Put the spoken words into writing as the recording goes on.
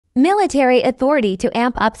Military authority to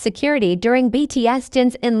amp up security during BTS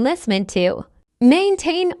Jin's enlistment to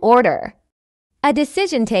maintain order. A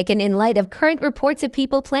decision taken in light of current reports of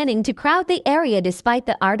people planning to crowd the area despite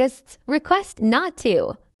the artist's request not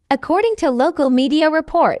to. According to local media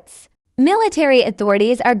reports, military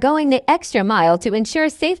authorities are going the extra mile to ensure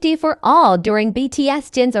safety for all during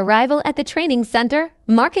BTS Jin's arrival at the training center,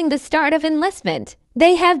 marking the start of enlistment.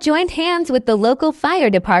 They have joined hands with the local fire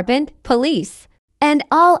department, police, and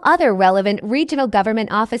all other relevant regional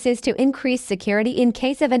government offices to increase security in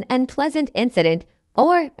case of an unpleasant incident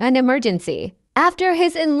or an emergency. After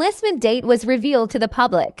his enlistment date was revealed to the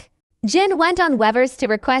public, Jin went on Weverse to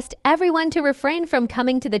request everyone to refrain from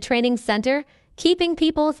coming to the training center, keeping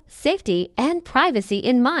people's safety and privacy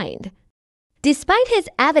in mind. Despite his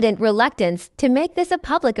evident reluctance to make this a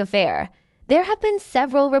public affair, there have been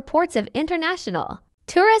several reports of international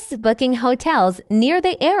tourists booking hotels near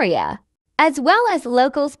the area, as well as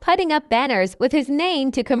locals putting up banners with his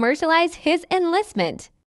name to commercialize his enlistment.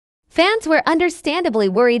 Fans were understandably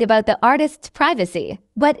worried about the artist's privacy,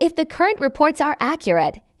 but if the current reports are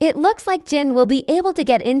accurate, it looks like Jin will be able to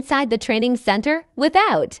get inside the training center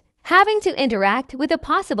without having to interact with a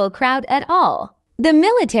possible crowd at all. The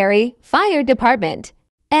military, fire department,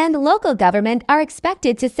 and local government are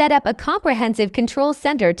expected to set up a comprehensive control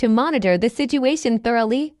center to monitor the situation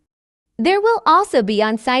thoroughly. There will also be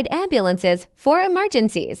on-site ambulances for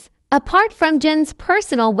emergencies. Apart from Jin's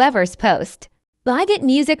personal Weverse post, Bygit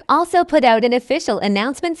Music also put out an official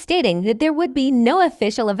announcement stating that there would be no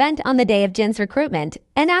official event on the day of Jin's recruitment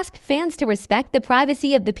and asked fans to respect the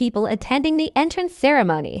privacy of the people attending the entrance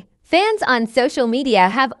ceremony. Fans on social media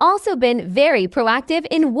have also been very proactive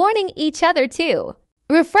in warning each other to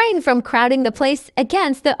refrain from crowding the place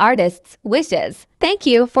against the artist's wishes. Thank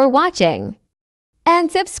you for watching,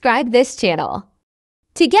 and subscribe this channel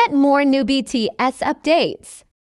to get more new BTS updates.